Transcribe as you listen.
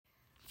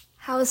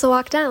How was the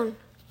walk down?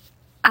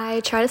 I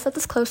try to set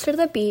this closer to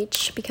the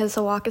beach because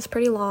the walk is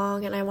pretty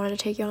long and I wanted to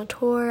take you on a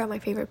tour of my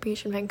favorite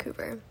beach in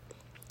Vancouver.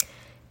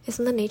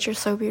 Isn't the nature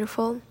so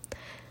beautiful?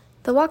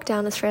 The walk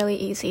down is fairly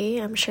easy.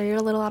 I'm sure you're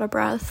a little out of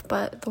breath,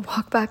 but the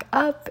walk back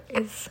up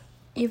is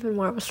even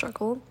more of a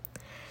struggle.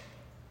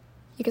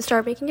 You can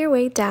start making your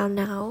way down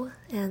now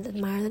and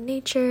admire the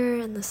nature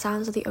and the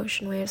sounds of the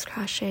ocean waves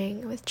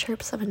crashing with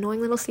chirps of annoying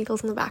little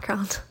seagulls in the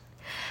background.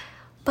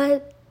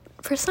 But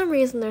for some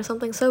reason, there's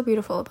something so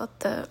beautiful about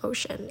the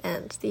ocean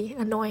and the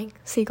annoying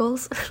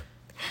seagulls.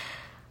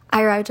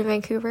 I arrived in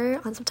Vancouver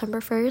on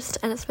September 1st,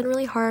 and it's been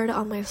really hard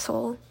on my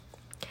soul.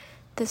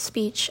 This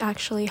beach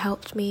actually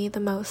helped me the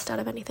most out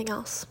of anything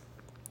else.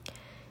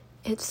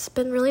 It's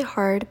been really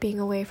hard being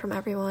away from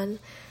everyone,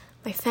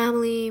 my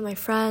family, my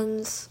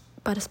friends,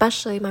 but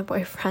especially my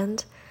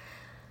boyfriend.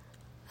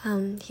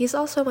 He's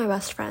also my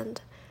best friend.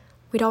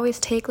 We'd always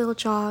take little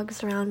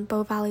jogs around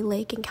Bow Valley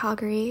Lake in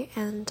Calgary,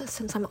 and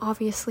since I'm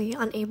obviously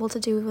unable to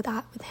do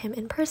that with him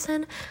in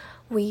person,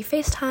 we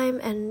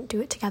FaceTime and do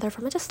it together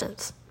from a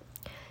distance.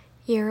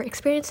 You're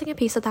experiencing a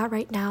piece of that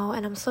right now,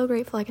 and I'm so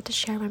grateful I get to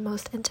share my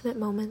most intimate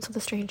moments with a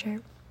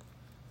stranger.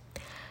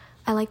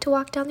 I like to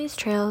walk down these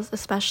trails,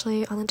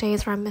 especially on the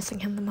days where I'm missing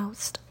him the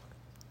most.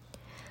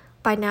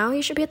 By now,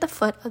 you should be at the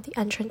foot of the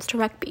entrance to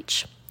Wreck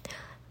Beach.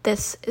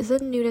 This is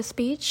a nudist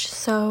beach,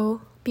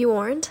 so be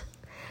warned.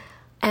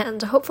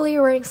 And hopefully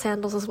you're wearing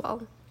sandals as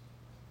well.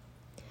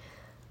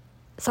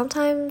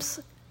 Sometimes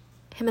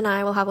him and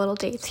I will have little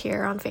dates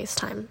here on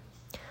FaceTime.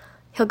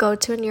 He'll go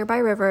to a nearby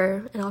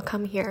river and I'll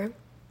come here.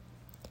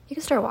 You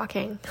can start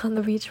walking on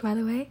the beach, by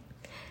the way.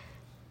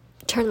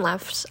 Turn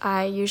left.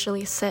 I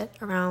usually sit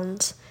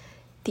around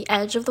the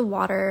edge of the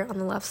water on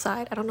the left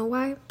side. I don't know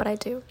why, but I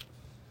do.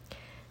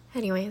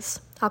 Anyways,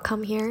 I'll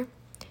come here.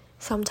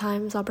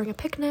 Sometimes I'll bring a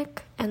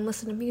picnic and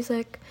listen to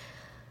music.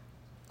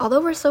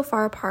 Although we're so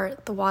far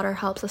apart, the water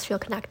helps us feel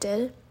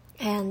connected,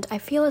 and I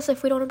feel as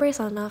if we don't embrace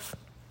that enough.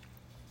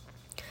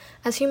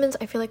 As humans,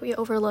 I feel like we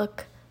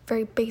overlook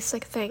very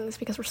basic things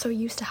because we're so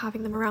used to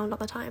having them around all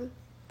the time.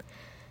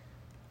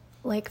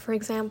 Like, for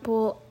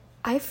example,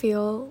 I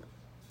feel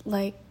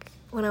like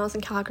when I was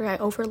in Calgary, I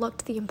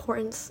overlooked the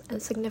importance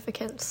and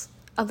significance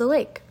of the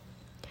lake.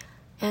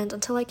 And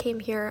until I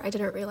came here, I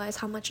didn't realize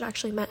how much it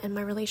actually meant in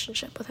my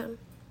relationship with him.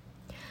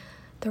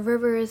 The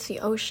rivers, the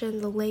ocean,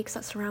 the lakes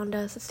that surround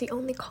us, it's the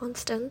only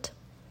constant,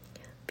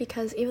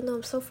 because even though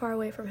I'm so far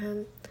away from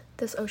him,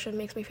 this ocean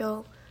makes me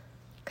feel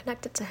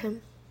connected to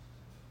him.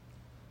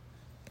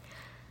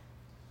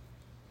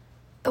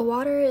 The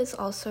water is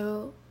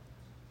also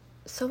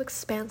so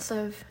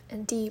expansive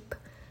and deep,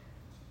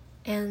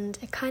 and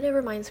it kind of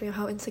reminds me of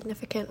how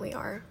insignificant we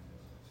are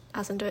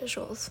as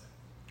individuals.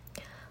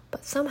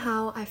 But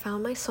somehow I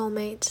found my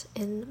soulmate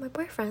in my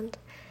boyfriend,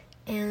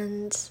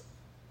 and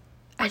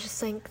I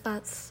just think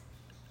that's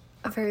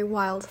a very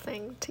wild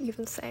thing to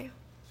even say.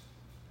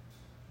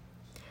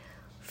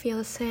 Feel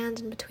the sand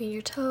in between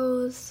your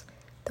toes,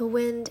 the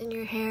wind in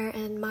your hair,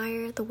 and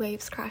admire the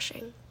waves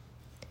crashing.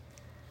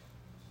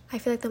 I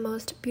feel like the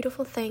most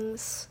beautiful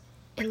things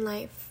in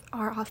life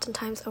are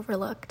oftentimes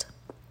overlooked.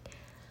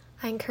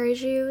 I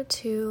encourage you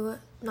to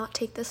not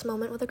take this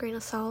moment with a grain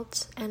of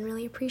salt and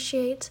really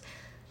appreciate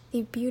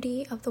the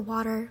beauty of the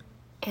water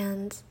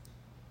and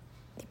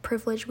the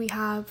privilege we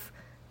have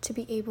to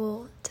be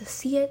able to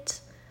see it,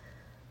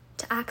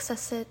 to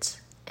access it,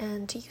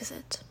 and to use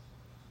it.